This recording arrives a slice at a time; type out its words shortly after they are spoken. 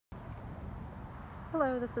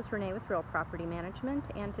Hello, this is Renee with Real Property Management,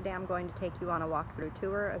 and today I'm going to take you on a walkthrough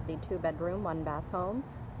tour of the 2-bedroom, 1-bath home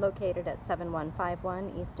located at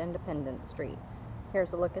 7151 East Independence Street.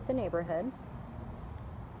 Here's a look at the neighborhood.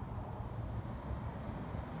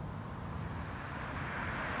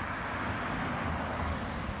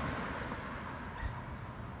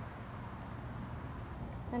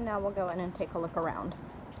 And now we'll go in and take a look around.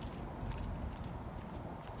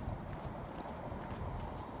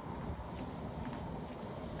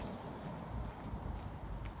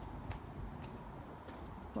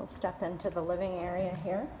 We'll step into the living area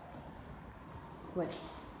here, which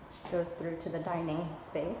goes through to the dining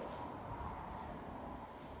space.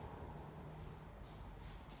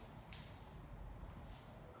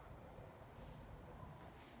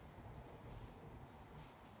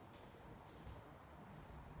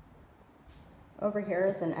 Over here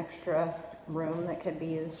is an extra room that could be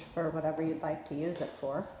used for whatever you'd like to use it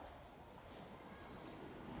for.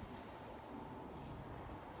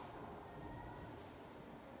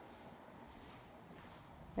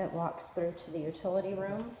 It walks through to the utility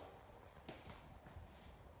room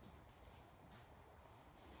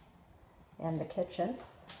and the kitchen.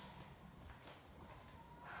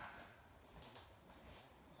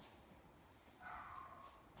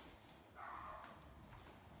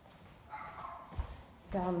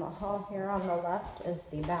 Down the hall here on the left is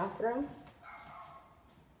the bathroom.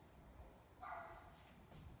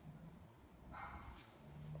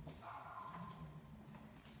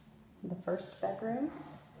 The first bedroom.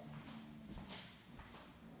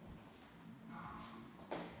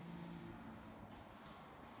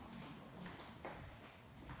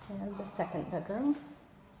 And the second bedroom.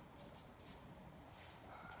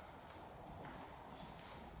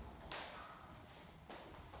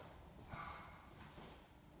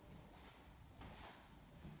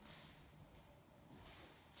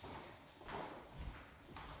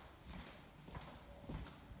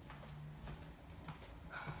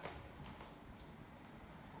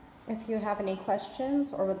 If you have any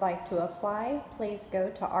questions or would like to apply, please go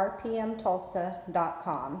to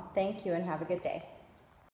rpmtulsa.com. Thank you and have a good day.